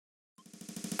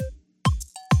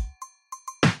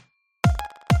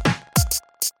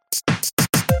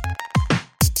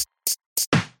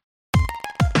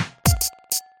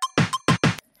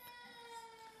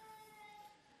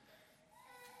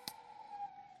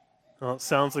Well, it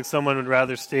sounds like someone would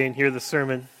rather stay and hear the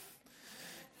sermon.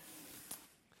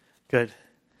 Good.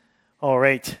 All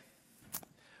right.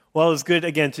 Well, it's good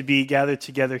again to be gathered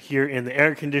together here in the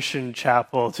air-conditioned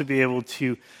chapel to be able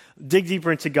to dig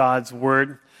deeper into God's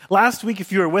Word. Last week,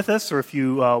 if you were with us or if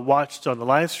you watched on the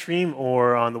live stream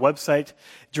or on the website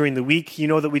during the week, you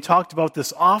know that we talked about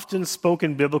this often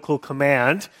spoken biblical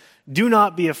command, do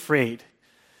not be afraid.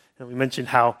 And we mentioned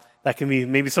how that can be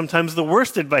maybe sometimes the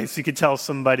worst advice you could tell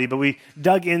somebody, but we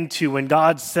dug into when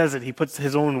God says it, he puts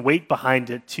his own weight behind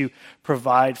it to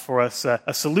provide for us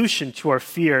a solution to our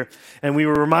fear. And we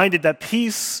were reminded that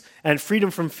peace and freedom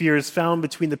from fear is found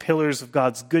between the pillars of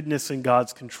God's goodness and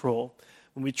God's control.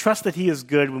 When we trust that he is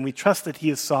good, when we trust that he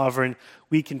is sovereign,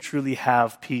 we can truly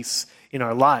have peace in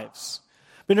our lives.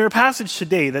 But in our passage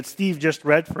today that Steve just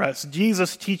read for us,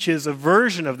 Jesus teaches a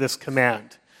version of this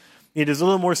command. It is a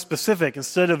little more specific.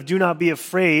 Instead of do not be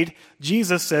afraid,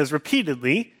 Jesus says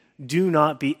repeatedly, do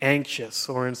not be anxious.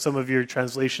 Or in some of your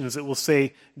translations, it will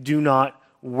say, do not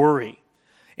worry.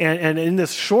 And in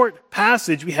this short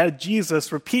passage, we had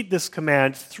Jesus repeat this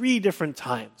command 3 different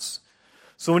times.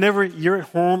 So whenever you're at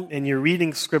home and you're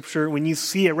reading Scripture, when you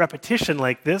see a repetition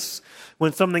like this,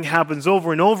 when something happens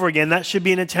over and over again, that should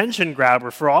be an attention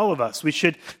grabber for all of us. We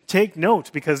should take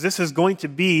note because this is going to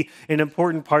be an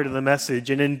important part of the message.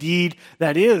 And indeed,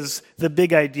 that is the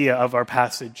big idea of our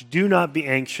passage. Do not be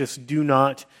anxious. Do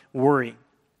not worry.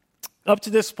 Up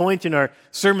to this point in our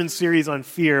sermon series on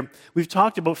fear, we've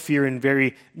talked about fear in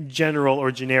very general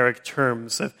or generic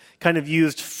terms. I've kind of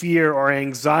used fear or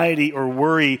anxiety or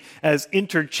worry as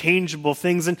interchangeable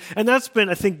things, and that's been,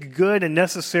 I think, good and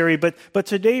necessary, but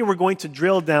today we're going to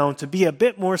drill down to be a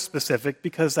bit more specific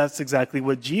because that's exactly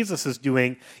what Jesus is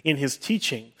doing in his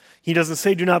teaching. He doesn't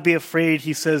say, do not be afraid.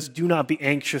 He says, do not be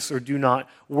anxious or do not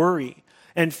worry.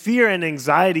 And fear and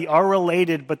anxiety are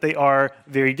related, but they are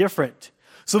very different.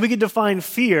 So we could define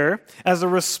fear as a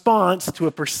response to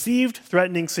a perceived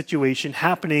threatening situation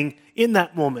happening in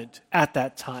that moment, at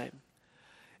that time.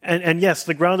 And yes,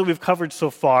 the ground that we've covered so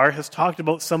far has talked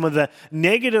about some of the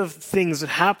negative things that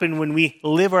happen when we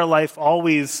live our life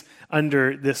always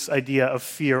under this idea of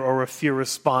fear or a fear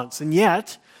response. And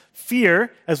yet,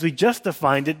 fear, as we just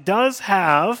defined it, does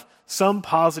have some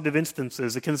positive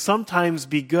instances. It can sometimes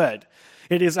be good.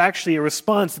 It is actually a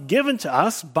response given to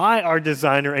us by our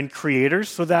designer and creator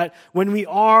so that when we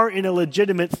are in a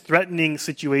legitimate threatening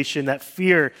situation, that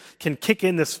fear can kick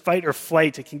in this fight or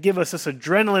flight. It can give us this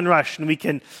adrenaline rush and we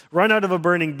can run out of a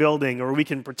burning building or we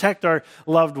can protect our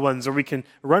loved ones or we can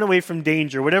run away from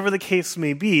danger. Whatever the case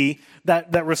may be,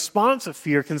 that response of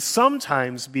fear can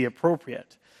sometimes be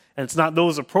appropriate. And it's not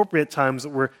those appropriate times that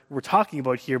we're talking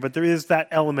about here, but there is that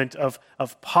element of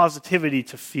positivity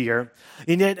to fear.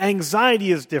 And yet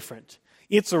anxiety is different.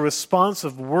 It's a response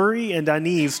of worry and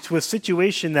unease to a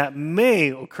situation that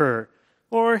may occur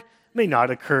or may not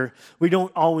occur. We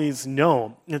don't always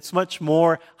know. It's much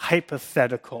more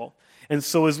hypothetical. And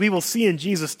so as we will see in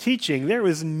Jesus' teaching, there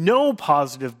is no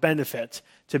positive benefit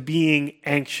to being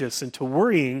anxious and to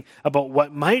worrying about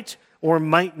what might or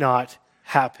might not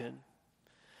happen.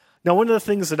 Now, one of the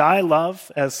things that I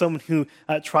love as someone who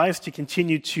tries to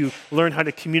continue to learn how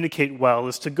to communicate well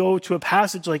is to go to a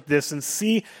passage like this and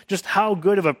see just how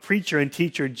good of a preacher and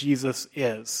teacher Jesus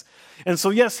is. And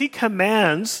so, yes, he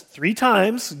commands 3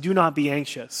 times, do not be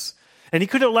anxious. And he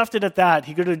could have left it at that.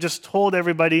 He could have just told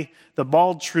everybody the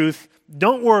bald truth,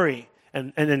 don't worry,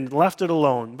 and then left it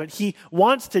alone. But he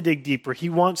wants to dig deeper. He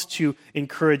wants to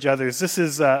encourage others. This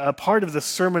is a part of the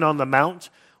Sermon on the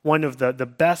Mount, one of the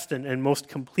best and most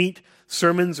complete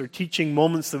sermons or teaching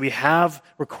moments that we have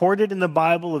recorded in the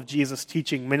Bible of Jesus'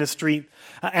 teaching ministry.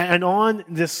 And on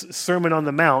this Sermon on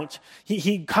the Mount,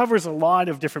 he covers a lot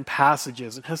of different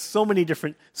passages and has so many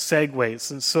different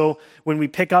segues. And so when we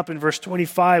pick up in verse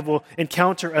 25, we'll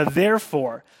encounter a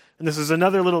therefore. And this is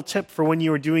another little tip for when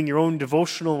you are doing your own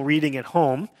devotional reading at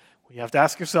home. You have to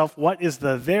ask yourself, what is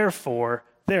the therefore?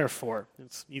 Therefore.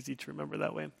 It's easy to remember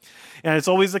that way. And it's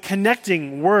always a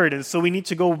connecting word. And so we need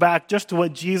to go back just to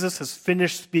what Jesus has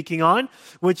finished speaking on,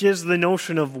 which is the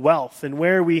notion of wealth and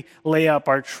where we lay up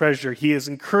our treasure. He has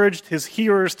encouraged his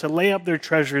hearers to lay up their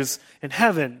treasures in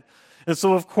heaven. And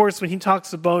so, of course, when he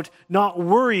talks about not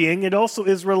worrying, it also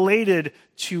is related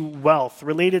to wealth,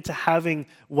 related to having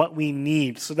what we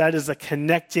need. So that is a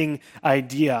connecting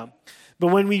idea. But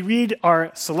when we read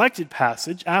our selected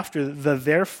passage after the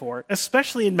therefore,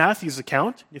 especially in Matthew's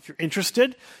account, if you're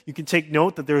interested, you can take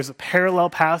note that there is a parallel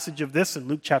passage of this in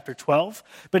Luke chapter 12.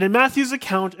 But in Matthew's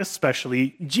account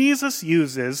especially, Jesus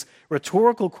uses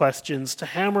rhetorical questions to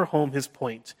hammer home his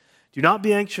point. Do not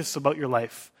be anxious about your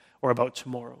life or about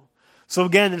tomorrow. So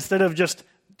again, instead of just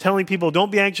telling people,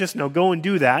 don't be anxious, no, go and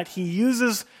do that, he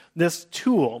uses this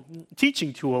tool,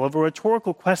 teaching tool of a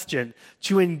rhetorical question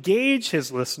to engage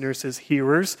his listeners, his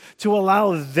hearers, to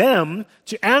allow them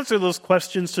to answer those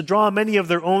questions, to draw many of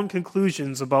their own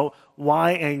conclusions about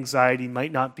why anxiety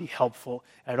might not be helpful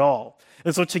at all.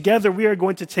 And so together we are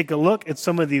going to take a look at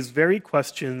some of these very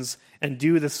questions and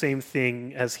do the same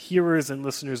thing as hearers and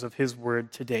listeners of his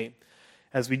word today.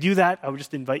 As we do that, I would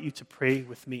just invite you to pray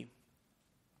with me.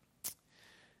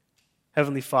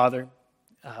 Heavenly Father,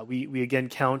 we again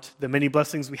count the many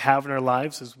blessings we have in our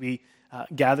lives as we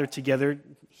gather together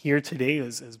here today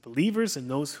as believers, and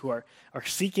those who are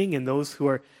seeking and those who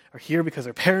are here because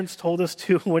our parents told us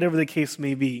to, whatever the case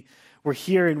may be. We're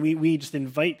here and we just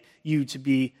invite you to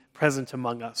be present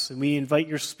among us. And we invite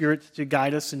your Spirit to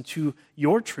guide us into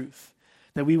your truth,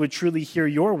 that we would truly hear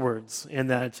your words, and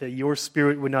that your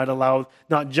Spirit would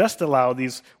not just allow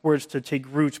these words to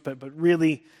take root, but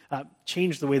really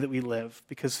change the way that we live,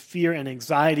 because fear and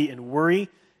anxiety and worry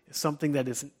is something that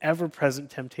is an ever-present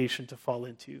temptation to fall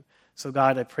into. So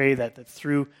God, I pray that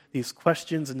through these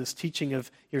questions and this teaching of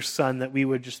your Son, that we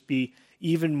would just be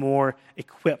even more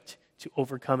equipped to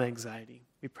overcome anxiety.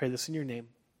 We pray this in your name.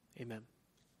 Amen.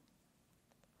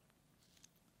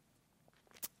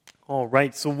 All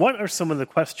right, so what are some of the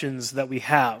questions that we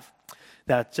have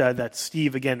that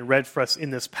Steve, again, read for us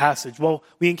in this passage? Well,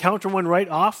 we encounter one right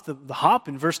off the hop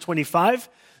in verse 25.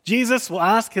 Jesus will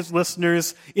ask his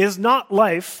listeners, is not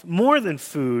life more than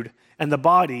food and the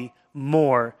body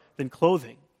more than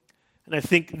clothing? And I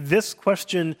think this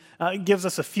question gives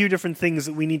us a few different things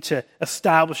that we need to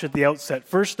establish at the outset.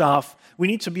 First off, we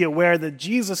need to be aware that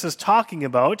Jesus is talking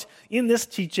about, in this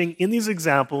teaching, in these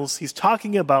examples, he's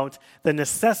talking about the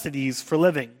necessities for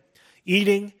living.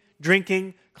 Eating,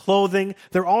 drinking, clothing,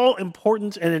 they're all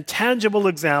important and intangible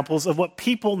examples of what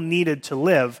people needed to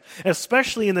live,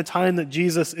 especially in the time that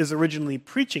Jesus is originally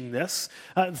preaching this.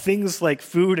 Things like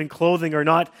food and clothing are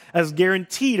not as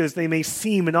guaranteed as they may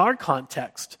seem in our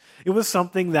context. It was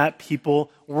something that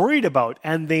people worried about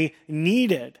and they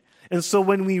needed. And so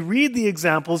when we read the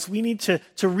examples, we need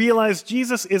to realize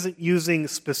Jesus isn't using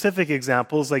specific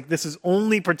examples like this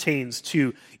only pertains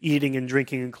to eating and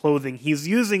drinking and clothing. He's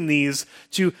using these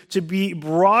to be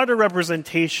broader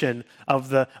representation of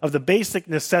the basic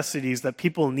necessities that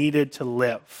people needed to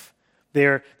live.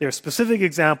 They're specific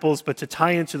examples, but to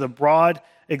tie into the broad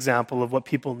example of what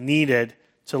people needed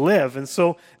to live. And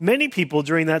so many people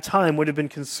during that time would have been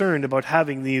concerned about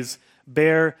having these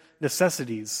bare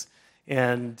necessities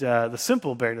and the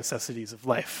simple bare necessities of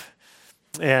life.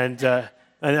 And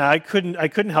I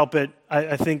couldn't help it.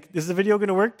 I think, is the video going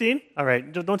to work, Dean? All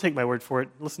right, don't take my word for it.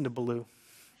 Listen to Baloo.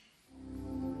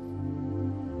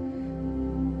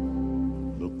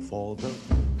 Look for the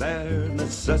bare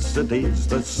necessities,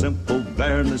 the simple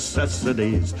bare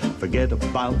necessities. Forget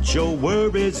about your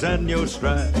worries and your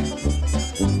strife.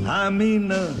 I mean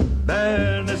the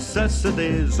bare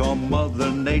necessities are Mother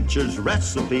Nature's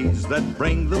recipes that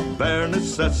bring the bare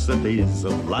necessities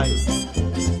of life.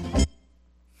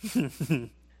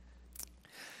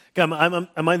 I'm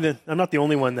not the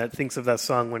only one that thinks of that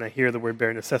song when I hear the word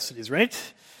bare necessities,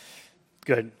 right?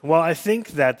 Good. Well, I think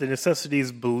that the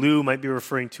necessities Baloo might be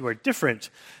referring to are different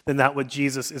than that what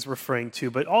Jesus is referring to.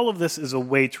 But all of this is a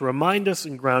way to remind us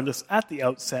and ground us at the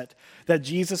outset that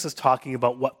Jesus is talking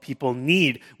about what people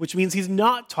need, which means he's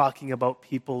not talking about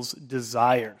people's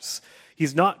desires.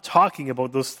 He's not talking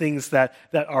about those things that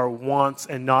are wants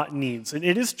and not needs. And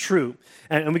it is true.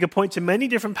 And we can point to many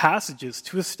different passages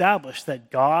to establish that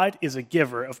God is a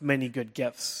giver of many good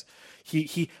gifts.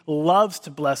 He loves to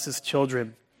bless his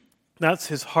children. That's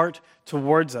his heart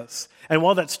towards us. And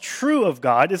while that's true of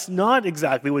God, it's not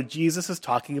exactly what Jesus is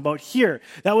talking about here.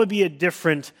 That would be a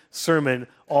different sermon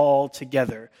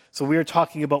altogether. So we are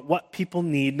talking about what people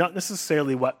need, not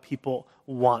necessarily what people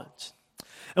want.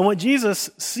 And what Jesus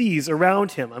sees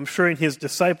around him, I'm sure in his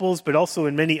disciples, but also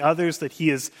in many others that he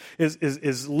is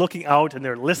looking out and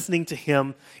they're listening to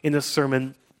him in this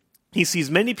sermon, he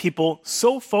sees many people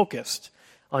so focused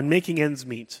on making ends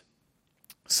meet,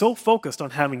 so focused on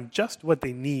having just what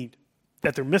they need,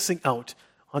 that they're missing out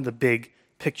on the big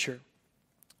picture.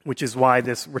 Which is why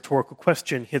this rhetorical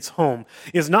question hits home.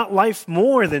 Is not life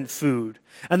more than food,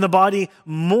 and the body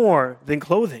more than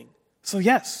clothing? So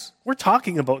yes, we're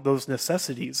talking about those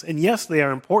necessities. And yes, they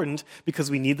are important because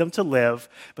we need them to live.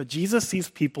 But Jesus sees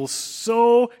people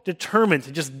so determined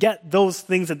to just get those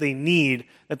things that they need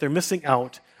that they're missing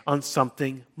out on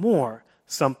something more,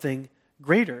 something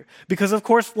greater. Because of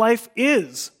course, life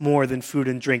is more than food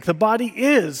and drink. The body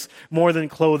is more than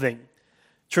clothing.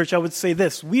 Church, I would say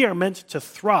this: we are meant to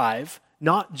thrive,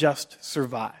 not just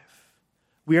survive.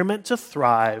 We are meant to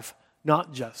thrive,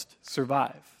 not just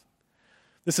survive.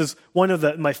 This is one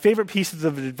of my favorite pieces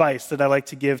of advice that I like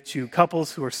to give to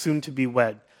couples who are soon to be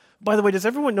wed. By the way, does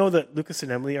everyone know that Lucas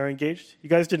and Emily are engaged? You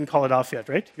guys didn't call it off yet,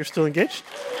 right? You're still engaged?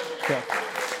 Yeah.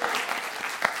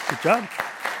 Good job.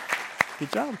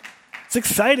 Good job. It's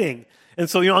exciting. And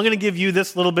so, I'm going to give you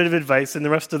this little bit of advice, and the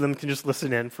rest of them can just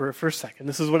listen in for a second.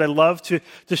 This is what I love to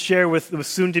share with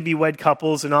soon-to-be wed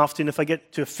couples, and often if I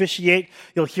get to officiate,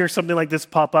 you'll hear something like this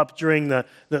pop up during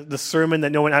the sermon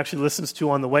that no one actually listens to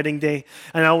on the wedding day.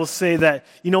 And I will say that,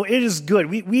 it is good.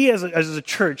 We as a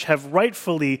church have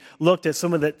rightfully looked at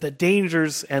some of the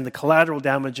dangers and the collateral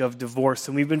damage of divorce,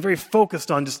 and we've been very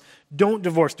focused on just don't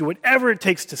divorce. Do whatever it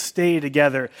takes to stay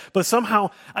together. But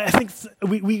somehow, I think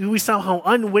we somehow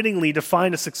unwittingly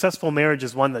define a successful marriage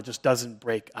as one that just doesn't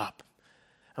break up.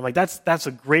 I'm like, that's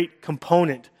a great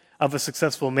component of a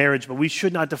successful marriage, but we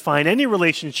should not define any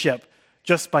relationship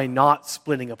just by not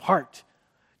splitting apart.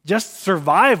 Just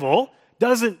survival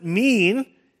doesn't mean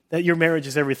that your marriage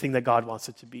is everything that God wants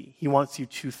it to be. He wants you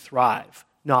to thrive,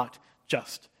 not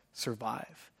just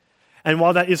survive. And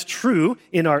while that is true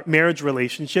in our marriage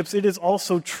relationships, it is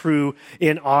also true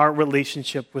in our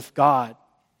relationship with God.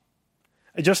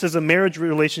 Just as a marriage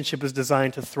relationship is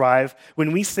designed to thrive,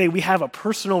 when we say we have a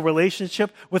personal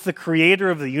relationship with the creator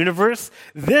of the universe,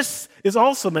 this is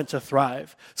also meant to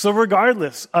thrive. So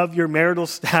regardless of your marital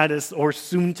status or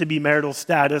soon-to-be marital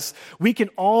status, we can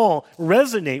all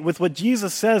resonate with what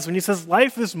Jesus says when he says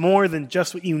life is more than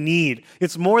just what you need.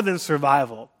 It's more than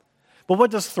survival. But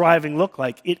what does thriving look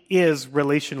like? It is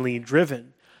relationally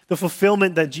driven. The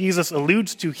fulfillment that Jesus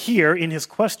alludes to here in his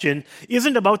question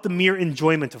isn't about the mere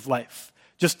enjoyment of life,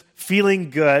 just feeling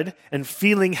good and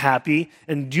feeling happy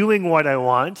and doing what I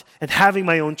want and having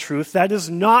my own truth. That is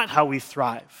not how we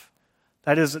thrive.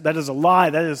 That is a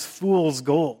lie. That is fool's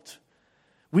gold.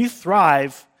 We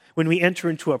thrive when we enter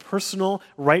into a personal,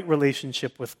 right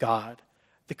relationship with God,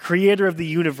 the creator of the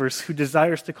universe who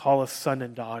desires to call us son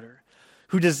and daughter,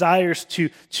 who desires to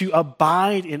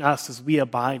abide in us as we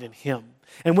abide in him.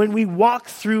 And when we walk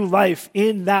through life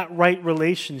in that right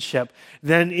relationship,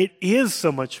 then it is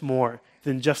so much more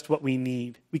than just what we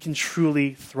need. We can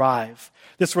truly thrive.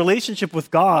 This relationship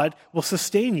with God will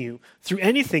sustain you through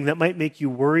anything that might make you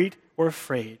worried or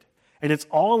afraid. And it's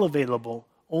all available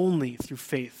only through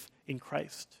faith in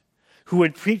Christ, who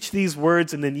would preach these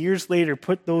words and then years later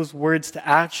put those words to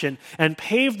action and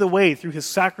pave the way through his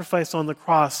sacrifice on the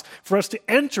cross for us to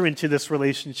enter into this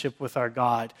relationship with our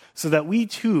God so that we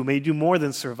too may do more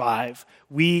than survive.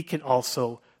 We can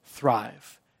also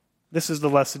thrive. This is the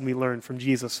lesson we learn from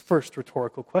Jesus' first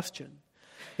rhetorical question.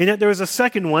 And yet there is a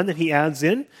second one that he adds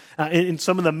in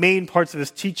some of the main parts of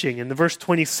his teaching. In the verse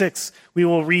 26, we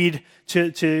will read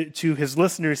to his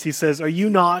listeners, he says, "Are you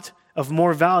not of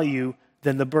more value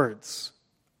than the birds?"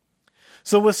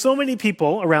 So with so many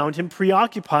people around him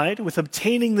preoccupied with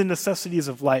obtaining the necessities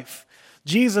of life,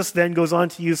 Jesus then goes on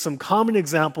to use some common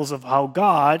examples of how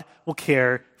God will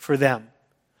care for them.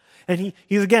 And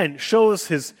he again shows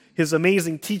his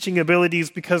amazing teaching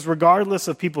abilities because regardless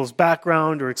of people's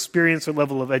background or experience or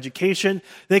level of education,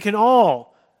 they can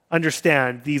all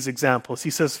understand these examples. He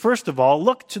says, first of all,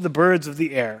 look to the birds of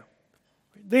the air.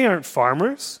 They aren't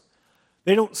farmers.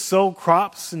 They don't sow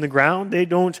crops in the ground. They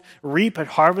don't reap at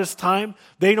harvest time.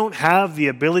 They don't have the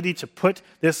ability to put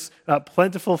this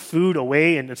plentiful food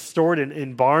away and store it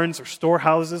in barns or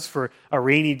storehouses for a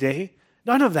rainy day.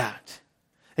 None of that.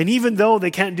 And even though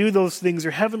they can't do those things,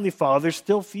 your heavenly Father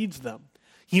still feeds them.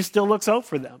 He still looks out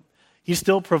for them. He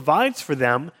still provides for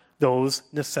them those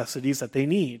necessities that they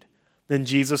need. Then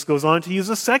Jesus goes on to use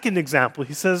a second example.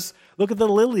 He says, look at the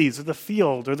lilies of the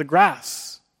field or the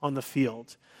grass on the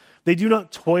field. They do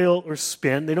not toil or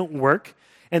spin. They don't work.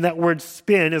 And that word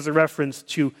spin is a reference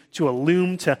to a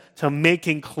loom, to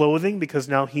making clothing, because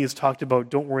now he has talked about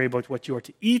don't worry about what you are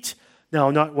to eat. Now,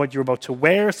 not what you're about to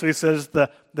wear. So he says the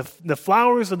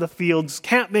flowers of the fields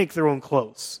can't make their own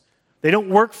clothes. They don't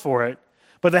work for it.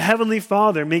 But the Heavenly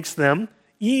Father makes them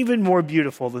even more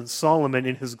beautiful than Solomon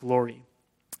in his glory.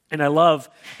 And I love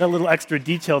that little extra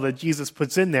detail that Jesus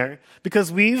puts in there, because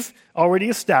we've already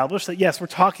established that, yes, we're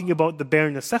talking about the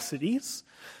bare necessities,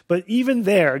 but even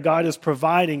there, God is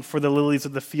providing for the lilies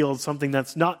of the field something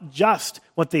that's not just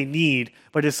what they need,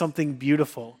 but is something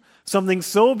beautiful. Something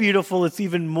so beautiful, it's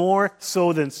even more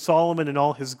so than Solomon in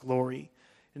all his glory.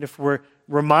 And if we're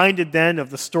reminded then of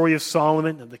the story of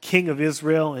Solomon, of the king of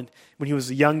Israel, and when he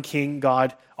was a young king,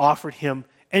 God offered him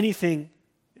anything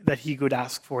that he could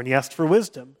ask for, and he asked for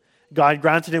wisdom. God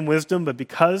granted him wisdom, but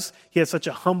because he had such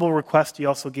a humble request, he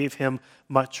also gave him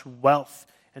much wealth.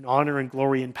 and honor and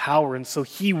glory and power. And so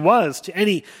he was, to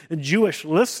any Jewish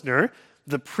listener,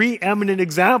 the preeminent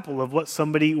example of what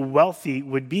somebody wealthy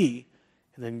would be.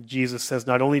 And then Jesus says,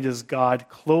 not only does God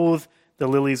clothe the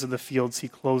lilies of the fields, he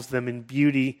clothes them in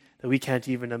beauty that we can't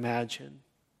even imagine.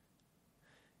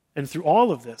 And through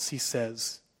all of this, he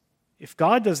says, if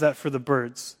God does that for the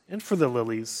birds and for the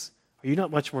lilies, are you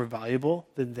not much more valuable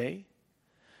than they?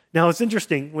 Now, it's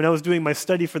interesting. When I was doing my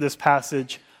study for this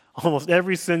passage, almost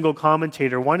every single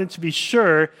commentator wanted to be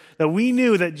sure that we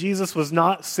knew that Jesus was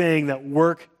not saying that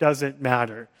work doesn't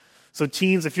matter. So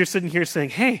teens, if you're sitting here saying,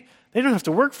 hey, they don't have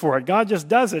to work for it, God just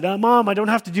does it. Mom, I don't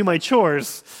have to do my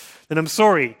chores. Then I'm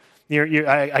sorry.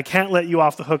 I can't let you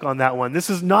off the hook on that one. This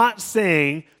is not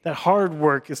saying that hard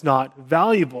work is not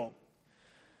valuable.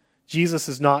 Jesus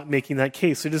is not making that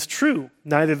case. It is true,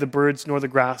 neither the birds nor the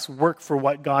grass work for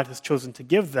what God has chosen to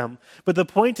give them. But the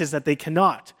point is that they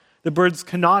cannot. The birds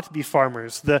cannot be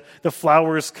farmers. The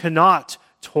flowers cannot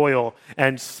toil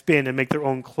and spin and make their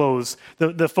own clothes.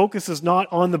 The focus is not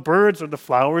on the birds or the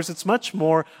flowers. It's much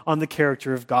more on the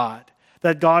character of God.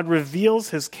 That God reveals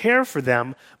his care for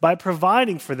them by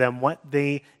providing for them what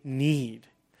they need.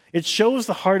 It shows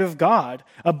the heart of God.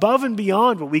 Above and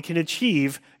beyond what we can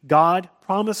achieve, God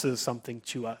promises something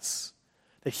to us,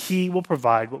 that he will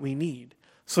provide what we need.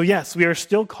 So yes, we are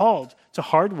still called to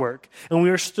hard work, and we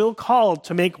are still called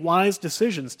to make wise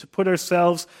decisions, to put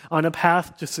ourselves on a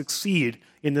path to succeed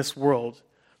in this world.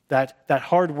 That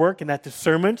hard work and that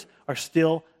discernment are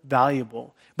still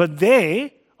valuable. But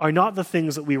they are not the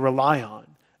things that we rely on.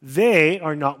 They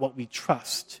are not what we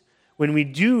trust. When we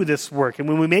do this work and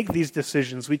when we make these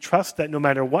decisions, we trust that no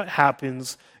matter what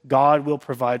happens, God will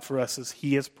provide for us as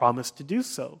he has promised to do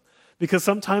so. Because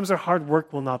sometimes our hard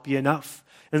work will not be enough.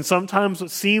 And sometimes what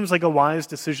seems like a wise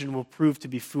decision will prove to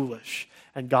be foolish.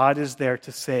 And God is there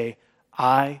to say,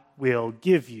 I will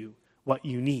give you what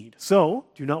you need. So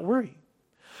do not worry.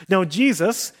 Now,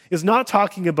 Jesus is not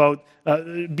talking about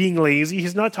being lazy.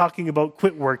 He's not talking about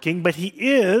quit working, but he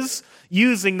is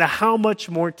using the how much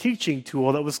more teaching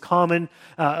tool that was common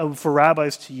for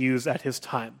rabbis to use at his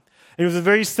time. And it was a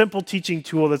very simple teaching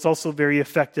tool that's also very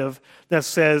effective that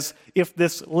says, if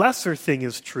this lesser thing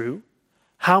is true,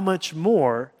 how much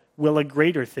more will a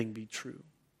greater thing be true?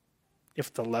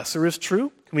 If the lesser is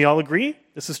true, can we all agree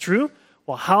this is true?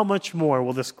 Well, how much more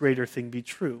will this greater thing be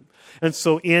true? And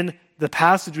so in the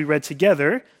passage we read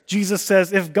together, Jesus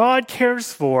says, if God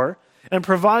cares for and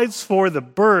provides for the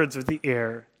birds of the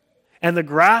air and the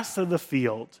grass of the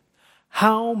field,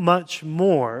 how much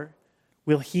more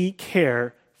will he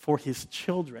care for his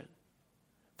children,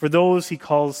 for those he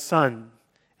calls son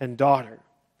and daughter?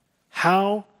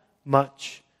 How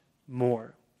much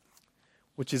more?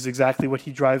 Which is exactly what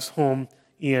he drives home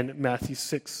in Matthew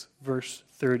 6, verse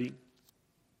 30.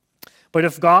 But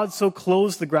if God so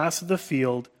clothes the grass of the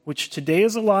field, which today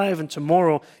is alive and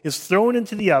tomorrow is thrown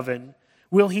into the oven,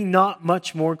 will he not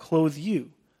much more clothe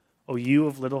you, O you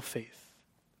of little faith?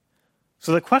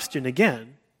 So the question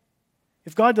again,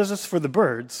 if God does this for the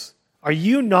birds, are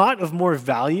you not of more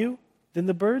value than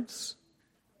the birds?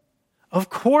 Of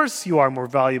course you are more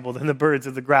valuable than the birds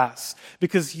of the grass,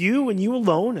 because you and you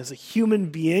alone as a human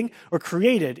being are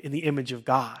created in the image of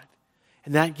God.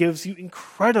 And that gives you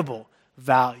incredible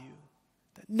value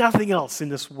that nothing else in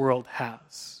this world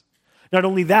has. Not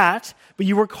only that, but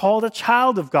you were called a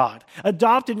child of God,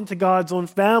 adopted into God's own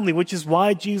family, which is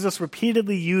why Jesus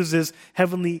repeatedly uses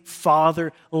Heavenly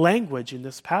Father language in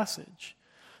this passage.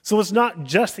 So it's not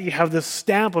just that you have this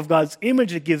stamp of God's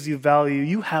image that gives you value.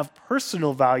 You have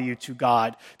personal value to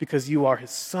God because you are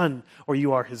his son or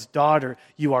you are his daughter.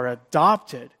 You are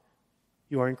adopted.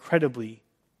 You are incredibly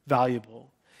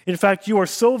valuable. In fact, you are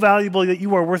so valuable that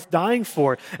you are worth dying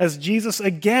for, as Jesus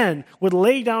again would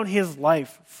lay down his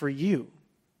life for you.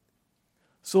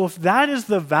 So if that is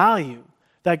the value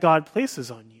that God places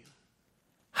on you,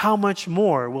 how much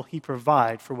more will he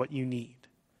provide for what you need?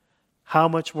 How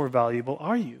much more valuable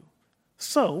are you?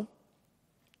 So,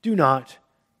 do not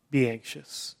be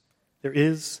anxious. There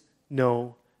is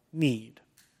no need.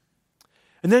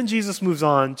 And then Jesus moves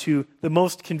on to the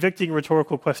most convicting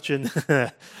rhetorical question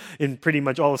in pretty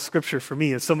much all of Scripture for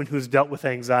me as someone who's dealt with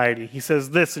anxiety. He says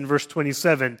this in verse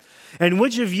 27, and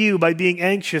which of you, by being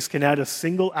anxious, can add a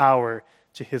single hour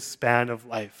to his span of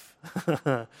life?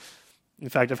 In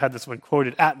fact, I've had this one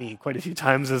quoted at me quite a few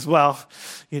times as well.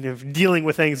 Dealing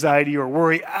with anxiety or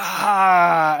worry,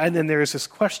 and then there is this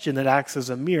question that acts as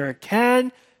a mirror.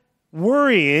 Can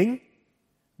worrying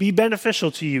be beneficial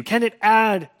to you? Can it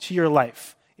add to your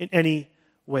life in any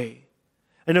way?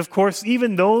 And of course,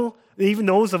 even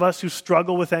those of us who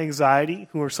struggle with anxiety,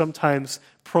 who are sometimes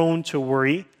prone to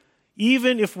worry,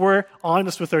 Even if we're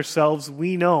honest with ourselves,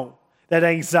 we know that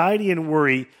anxiety and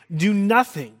worry do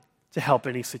nothing to help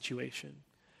any situation.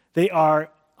 They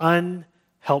are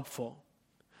unhelpful.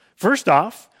 First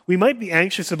off, we might be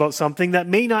anxious about something that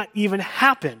may not even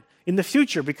happen in the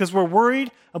future because we're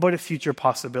worried about a future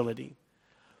possibility.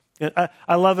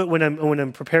 I love it when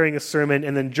I'm preparing a sermon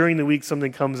and then during the week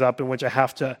something comes up in which I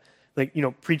have to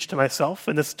preach to myself.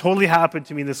 And this totally happened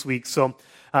to me this week. So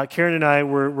Karen and I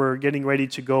were getting ready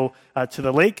to go to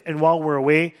the lake. And while we're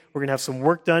away, we're going to have some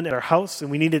work done at our house. And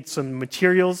we needed some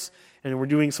materials. And we're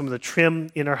doing some of the trim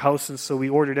in our house. And so we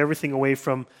ordered everything away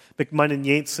from McMahon &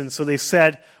 Yates. And so they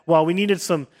said, well, we needed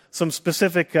some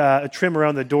specific trim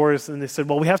around the doors. And they said,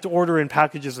 well, we have to order in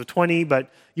packages of 20,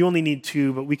 but you only need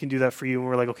 2, but we can do that for you. And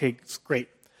we're like, okay, it's great.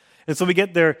 And so we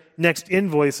get their next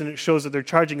invoice, and it shows that they're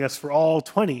charging us for all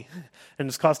 20. And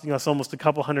it's costing us almost a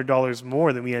couple $100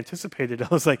 more than we anticipated. I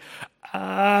was like,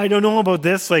 I don't know about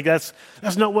this. That's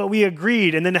not what we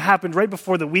agreed. And then it happened right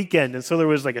before the weekend. And so there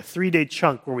was a 3-day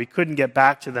chunk where we couldn't get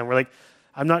back to them. We're like,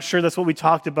 I'm not sure that's what we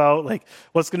talked about.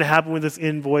 What's going to happen with this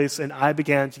invoice? And I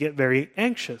began to get very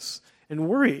anxious and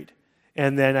worried.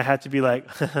 And then I had to be like,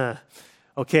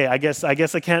 okay, I guess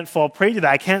I can't fall prey to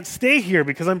that. I can't stay here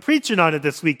because I'm preaching on it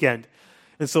this weekend.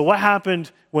 And so what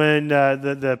happened when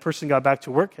the person got back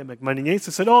to work at McMahon & Yates?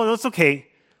 They said, oh, no, it's okay.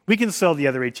 We can sell the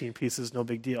other 18 pieces, no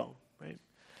big deal. Right?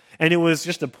 And it was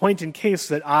just a point in case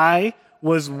that I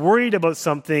was worried about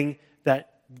something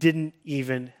that didn't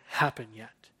even happen yet.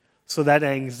 So that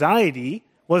anxiety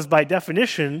was by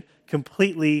definition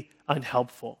completely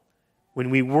unhelpful when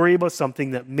we worry about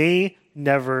something that may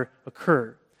never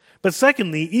occur. But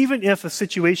secondly, even if a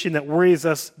situation that worries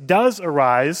us does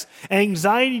arise,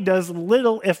 anxiety does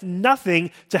little, if nothing,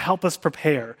 to help us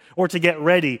prepare or to get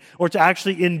ready or to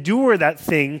actually endure that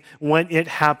thing when it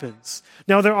happens.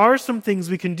 Now, there are some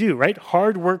things we can do, right?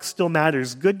 Hard work still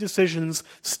matters. Good decisions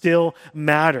still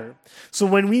matter. So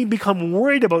when we become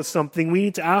worried about something, we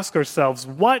need to ask ourselves,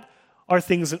 what are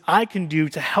things that I can do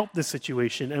to help this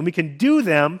situation? And we can do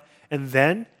them, and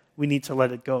then we need to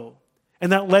let it go.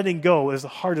 And that letting go is the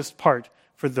hardest part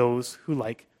for those who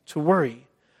like to worry.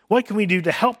 What can we do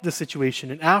to help the situation?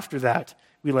 And after that,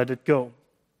 we let it go.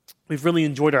 We've really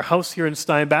enjoyed our house here in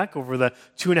Steinbach over the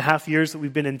 2.5 years that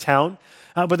we've been in town.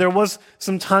 But there was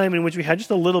some time in which we had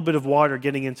just a little bit of water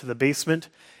getting into the basement.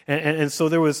 And so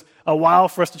there was a while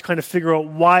for us to kind of figure out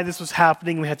why this was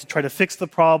happening. We had to try to fix the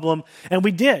problem. And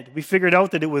we did. We figured out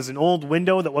that it was an old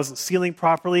window that wasn't sealing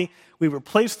properly. We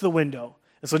replaced the window.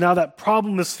 And so now that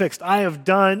problem is fixed. I have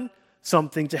done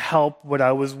something to help what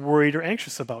I was worried or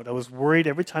anxious about. I was worried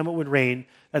every time it would rain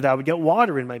that I would get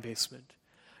water in my basement.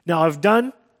 Now I've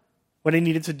done what I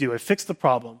needed to do. I fixed the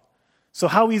problem. So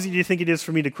how easy do you think it is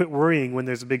for me to quit worrying when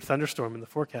there's a big thunderstorm in the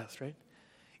forecast, right?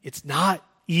 It's not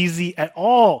easy at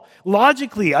all.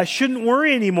 Logically, I shouldn't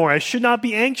worry anymore. I should not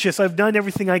be anxious. I've done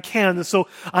everything I can. And so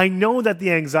I know that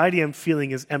the anxiety I'm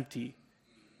feeling is empty.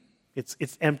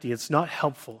 It's empty. It's not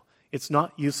helpful. It's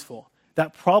not useful.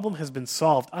 That problem has been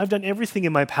solved. I've done everything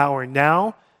in my power.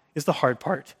 Now is the hard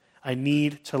part. I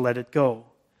need to let it go.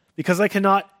 Because I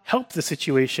cannot help the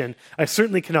situation, I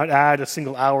certainly cannot add a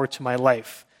single hour to my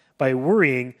life by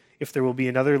worrying if there will be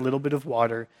another little bit of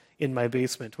water in my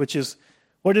basement, which is,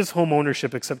 what is home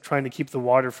ownership except trying to keep the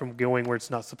water from going where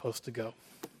it's not supposed to go?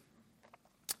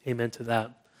 Amen to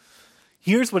that.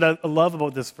 Here's what I love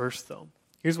about this verse, though.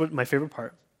 Here's what my favorite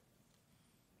part.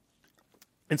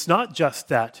 It's not just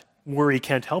that worry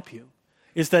can't help you.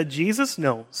 It's that Jesus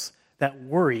knows that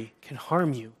worry can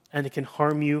harm you, and it can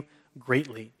harm you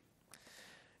greatly.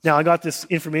 Now, I got this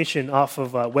information off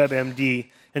of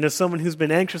WebMD, and as someone who's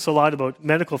been anxious a lot about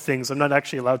medical things, I'm not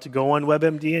actually allowed to go on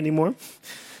WebMD anymore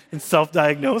and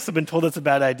self-diagnose. I've been told it's a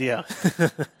bad idea.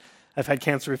 I've had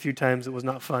cancer a few times. It was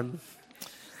not fun.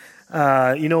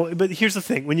 But here's the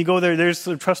thing. When you go there, there's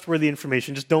some trustworthy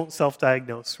information. Just don't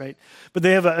self-diagnose, right? But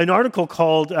they have an article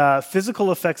called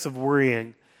Physical Effects of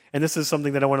Worrying. And this is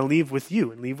something that I want to leave with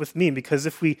you and leave with me. Because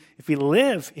if we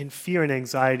live in fear and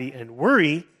anxiety and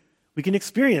worry, we can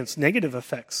experience negative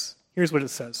effects. Here's what it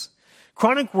says.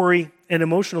 Chronic worry and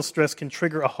emotional stress can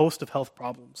trigger a host of health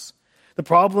problems. The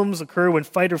problems occur when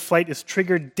fight or flight is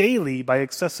triggered daily by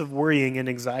excessive worrying and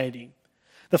anxiety.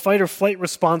 The fight or flight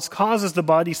response causes the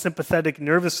body's sympathetic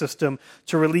nervous system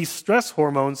to release stress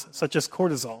hormones such as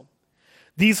cortisol.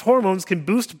 These hormones can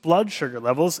boost blood sugar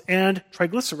levels and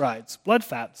triglycerides, blood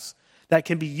fats, that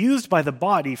can be used by the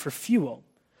body for fuel.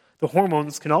 The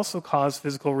hormones can also cause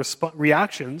physical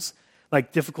reactions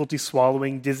like difficulty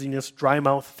swallowing, dizziness, dry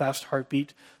mouth, fast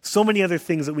heartbeat, so many other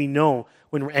things that we know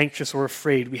when we're anxious or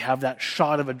afraid. We have that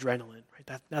shot of adrenaline.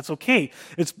 Right? That's okay.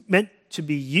 It's meant to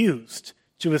be used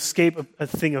to escape a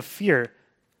thing of fear,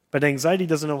 but anxiety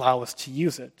doesn't allow us to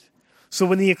use it. So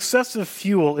when the excessive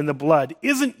fuel in the blood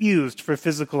isn't used for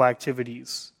physical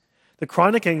activities, the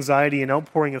chronic anxiety and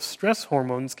outpouring of stress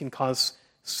hormones can cause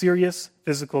serious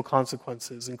physical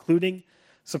consequences, including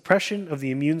suppression of the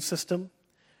immune system,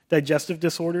 digestive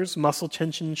disorders, muscle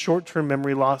tension, short-term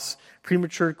memory loss,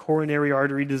 premature coronary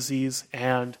artery disease,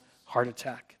 and heart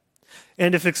attack.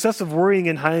 And if excessive worrying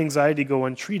and high anxiety go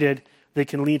untreated, they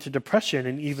can lead to depression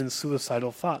and even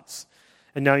suicidal thoughts.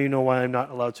 And now you know why I'm not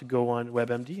allowed to go on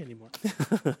WebMD anymore.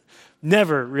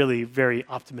 Never really very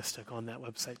optimistic on that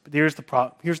website. But here's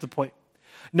the point.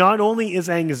 Not only is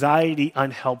anxiety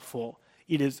unhelpful,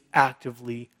 it is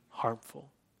actively harmful.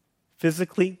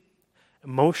 Physically,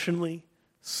 emotionally,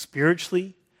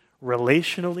 spiritually,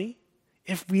 relationally.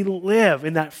 If we live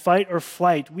in that fight or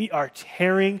flight, we are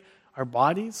tearing our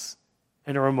bodies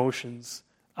and our emotions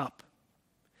up.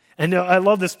 And I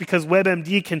love this because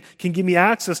WebMD can give me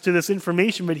access to this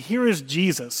information, but here is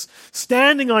Jesus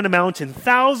standing on a mountain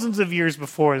thousands of years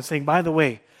before and saying, by the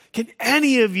way, can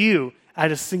any of you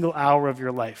add a single hour of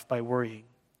your life by worrying?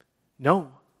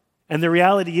 No. And the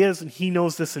reality is, and he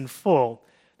knows this in full,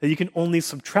 that you can only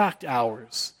subtract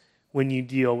hours when you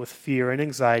deal with fear and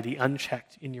anxiety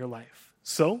unchecked in your life.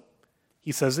 So,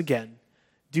 he says again,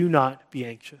 do not be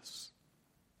anxious.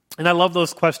 And I love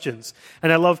those questions.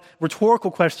 And I love rhetorical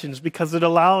questions because it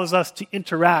allows us to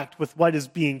interact with what is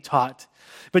being taught.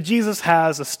 But Jesus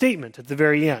has a statement at the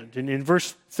very end. And in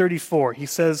verse 34, he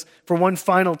says, for one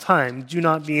final time, do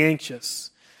not be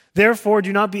anxious. Therefore,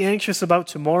 do not be anxious about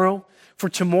tomorrow, for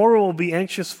tomorrow will be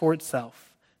anxious for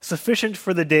itself. Sufficient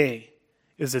for the day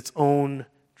is its own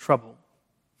trouble.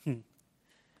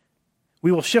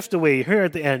 We will shift away here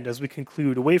at the end as we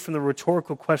conclude, away from the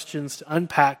rhetorical questions to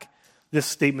unpack this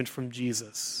statement from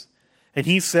Jesus. And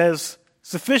he says,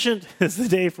 sufficient is the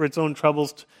day for its own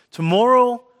troubles.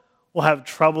 Tomorrow will have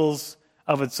troubles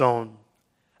of its own.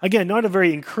 Again, not a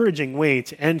very encouraging way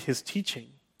to end his teaching.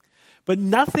 But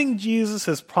nothing Jesus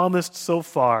has promised so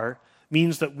far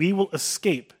means that we will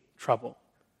escape trouble.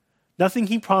 Nothing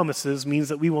he promises means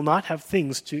that we will not have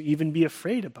things to even be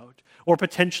afraid about or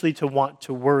potentially to want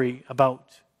to worry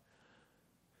about.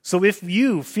 So if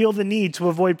you feel the need to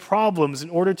avoid problems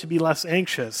in order to be less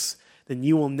anxious, then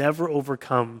you will never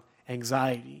overcome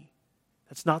anxiety.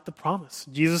 That's not the promise.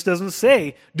 Jesus doesn't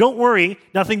say, don't worry,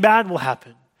 nothing bad will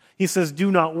happen. He says,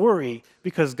 do not worry,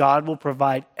 because God will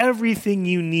provide everything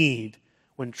you need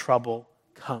when trouble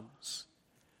comes.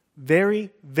 Very,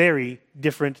 very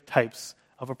different types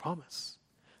of a promise.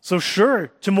 So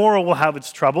sure, tomorrow will have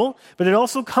its trouble, but it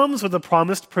also comes with a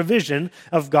promised provision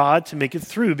of God to make it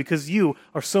through, because you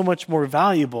are so much more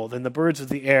valuable than the birds of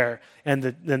the air and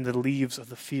than the leaves of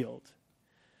the field.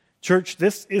 Church,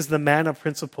 this is the manna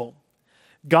principle.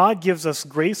 God gives us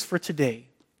grace for today,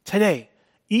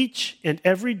 each and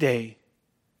every day,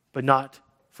 but not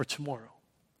for tomorrow.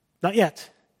 Not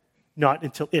yet, not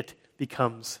until it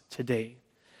becomes today.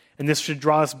 And this should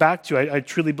draw us back to, I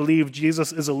truly believe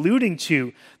Jesus is alluding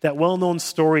to that well-known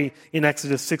story in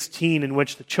Exodus 16 in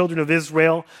which the children of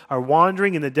Israel are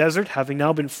wandering in the desert, having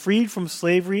now been freed from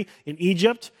slavery in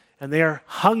Egypt, and they are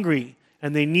hungry,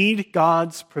 and they need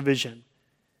God's provision.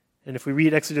 And if we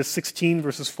read Exodus 16,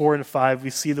 verses 4 and 5, we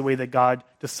see the way that God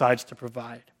decides to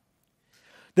provide.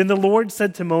 Then the Lord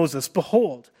said to Moses,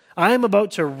 behold, I am about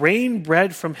to rain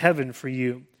bread from heaven for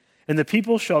you. And the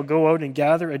people shall go out and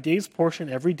gather a day's portion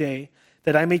every day,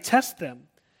 that I may test them,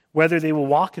 whether they will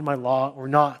walk in my law or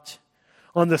not.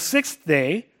 On the sixth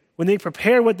day, when they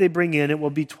prepare what they bring in, it will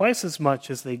be twice as much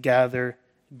as they gather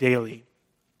daily.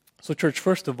 So church,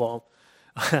 first of all,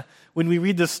 when we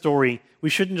read this story, we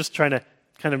shouldn't just try to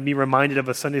kind of be reminded of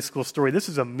a Sunday school story. This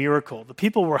is a miracle. The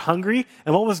people were hungry,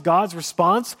 and what was God's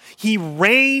response? He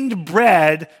rained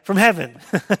bread from heaven.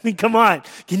 I mean, come on.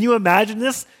 Can you imagine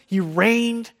this? He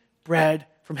rained bread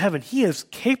from heaven. He is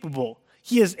capable.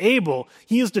 He is able.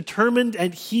 He is determined,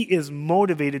 and he is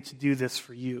motivated to do this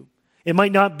for you. It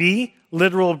might not be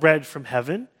literal bread from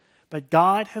heaven, but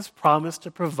God has promised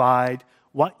to provide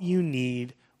what you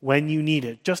need when you need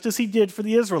it, just as he did for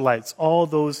the Israelites all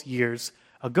those years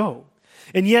ago.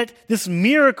 And yet, this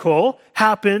miracle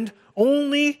happened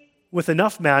only with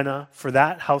enough manna for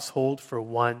that household for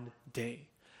one day.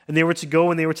 And they were to go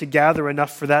and they were to gather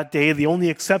enough for that day. The only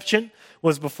exception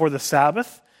was before the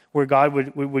Sabbath, where God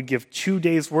would give 2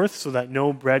 days' worth so that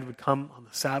no bread would come on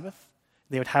the Sabbath.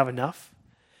 They would have enough.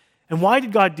 And why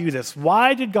did God do this?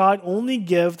 Why did God only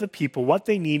give the people what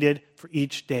they needed for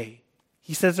each day?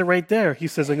 He says it right there. He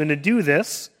says, I'm going to do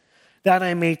this that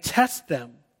I may test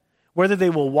them, whether they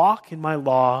will walk in my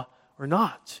law or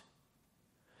not.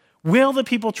 Will the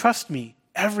people trust me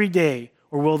every day,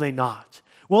 or will they not?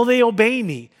 Will they obey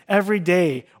me every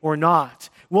day or not?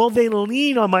 Will they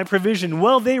lean on my provision?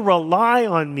 Will they rely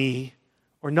on me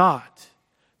or not?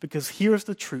 Because here's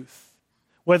the truth.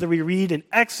 Whether we read in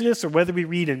Exodus or whether we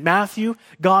read in Matthew,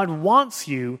 God wants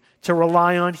you to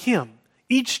rely on him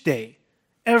each day,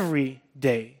 every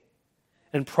day.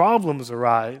 And problems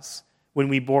arise when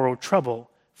we borrow trouble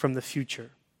from the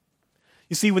future.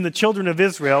 You see, when the children of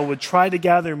Israel would try to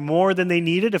gather more than they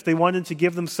needed, if they wanted to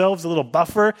give themselves a little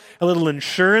buffer, a little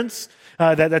insurance,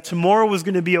 that tomorrow was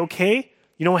going to be okay,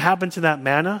 you know what happened to that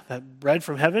manna, that bread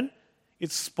from heaven?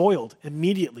 It spoiled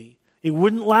immediately. It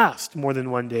wouldn't last more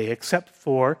than one day, except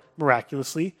for,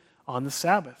 miraculously, on the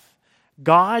Sabbath.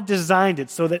 God designed it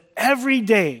so that every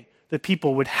day the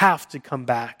people would have to come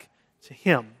back to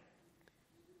him.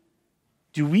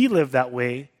 Do we live that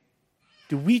way?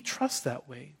 Do we trust that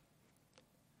way?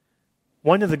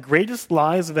 One of the greatest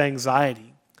lies of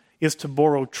anxiety is to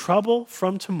borrow trouble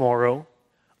from tomorrow,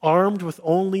 armed with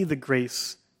only the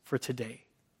grace for today.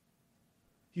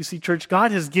 You see, church,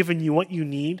 God has given you what you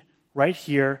need right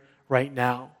here, right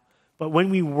now. But when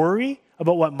we worry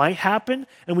about what might happen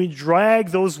and we drag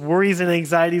those worries and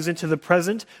anxieties into the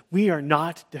present, we are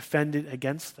not defended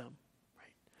against them.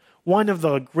 One of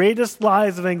the greatest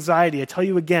lies of anxiety, I tell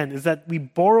you again, is that we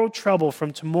borrow trouble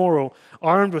from tomorrow,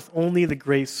 armed with only the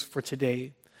grace for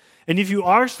today. And if you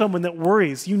are someone that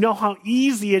worries, you know how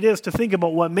easy it is to think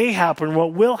about what may happen,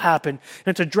 what will happen,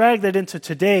 and to drag that into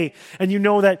today. And you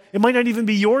know that it might not even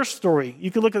be your story.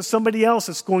 You can look at somebody else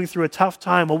that's going through a tough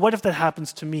time. Well, what if that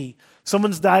happens to me?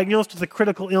 Someone's diagnosed with a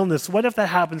critical illness. What if that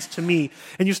happens to me?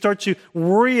 And you start to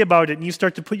worry about it, and you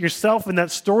start to put yourself in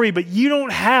that story, but you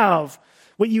don't have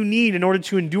what you need in order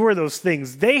to endure those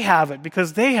things. They have it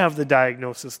because they have the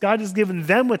diagnosis. God has given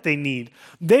them what they need.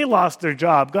 They lost their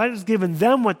job. God has given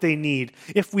them what they need.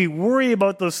 If we worry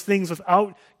about those things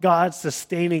without God's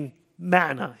sustaining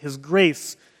manna, his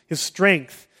grace, his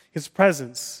strength, his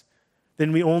presence,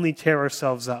 then we only tear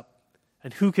ourselves up.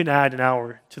 And who can add an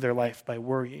hour to their life by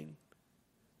worrying?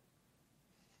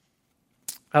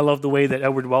 I love the way that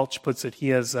Edward Welch puts it. He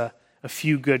has a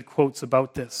few good quotes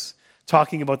about this,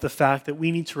 talking about the fact that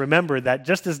we need to remember that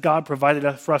just as God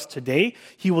provided for us today,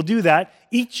 he will do that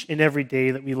each and every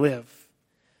day that we live.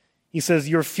 He says,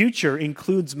 your future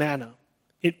includes manna.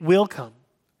 It will come.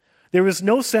 There is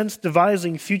no sense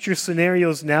devising future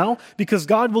scenarios now because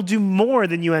God will do more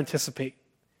than you anticipate.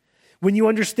 When you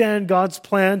understand God's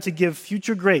plan to give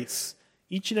future grace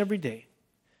each and every day,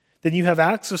 then you have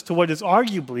access to what is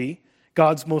arguably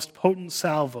God's most potent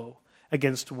salvo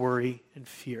against worry and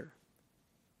fear.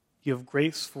 You have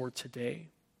grace for today.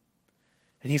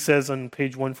 And he says on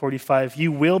page 145,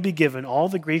 you will be given all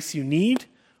the grace you need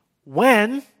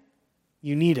when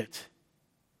you need it,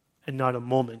 and not a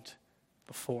moment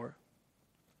before.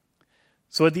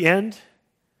 So at the end,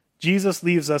 Jesus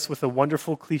leaves us with a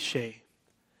wonderful cliche.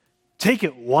 Take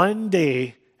it one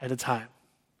day at a time,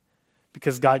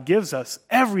 because God gives us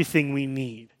everything we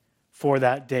need for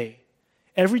that day.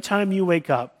 Every time you wake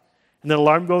up and the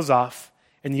alarm goes off,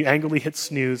 and you angrily hit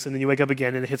snooze, and then you wake up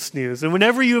again and hit snooze. And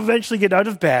whenever you eventually get out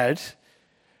of bed,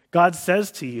 God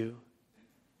says to you,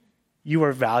 you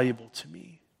are valuable to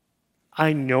me.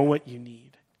 I know what you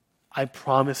need. I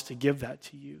promise to give that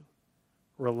to you.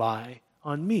 Rely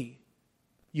on me.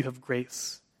 You have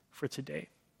grace for today.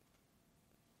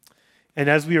 And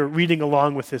as we are reading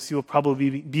along with this, you will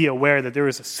probably be aware that there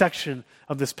is a section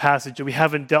of this passage that we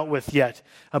haven't dealt with yet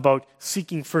about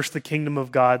seeking first the kingdom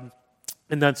of God.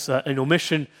 And that's an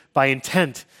omission by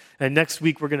intent. And next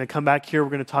week, we're going to come back here. We're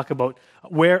going to talk about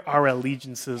where our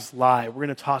allegiances lie. We're going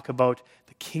to talk about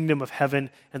the kingdom of heaven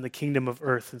and the kingdom of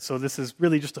earth. And so this is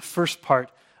really just the first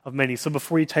part of many. So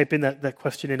before you type in that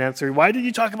question and answer, why did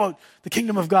you talk about the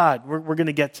kingdom of God? We're going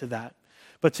to get to that.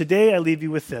 But today, I leave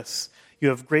you with this. You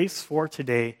have grace for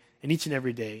today, and each and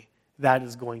every day, that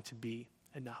is going to be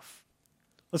enough.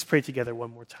 Let's pray together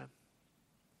one more time.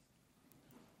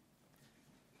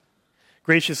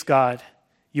 Gracious God,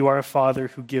 you are a Father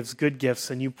who gives good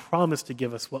gifts, and you promise to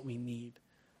give us what we need.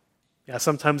 Yeah,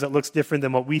 sometimes that looks different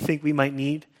than what we think we might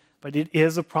need, but it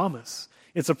is a promise.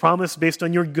 It's a promise based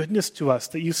on your goodness to us,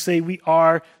 that you say we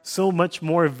are so much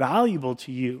more valuable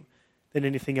to you than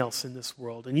anything else in this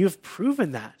world. And you have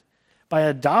proven that by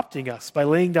adopting us, by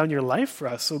laying down your life for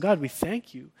us. So God, we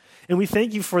thank you. And we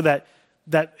thank you for that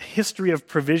history of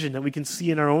provision that we can see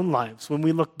in our own lives. When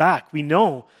we look back, we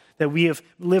know that we have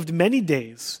lived many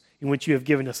days in which you have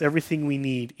given us everything we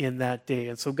need in that day.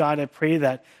 And so, God, I pray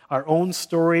that our own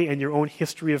story and your own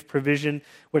history of provision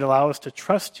would allow us to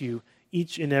trust you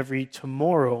each and every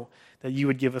tomorrow, that you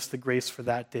would give us the grace for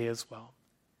that day as well.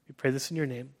 We pray this in your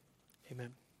name.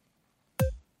 Amen.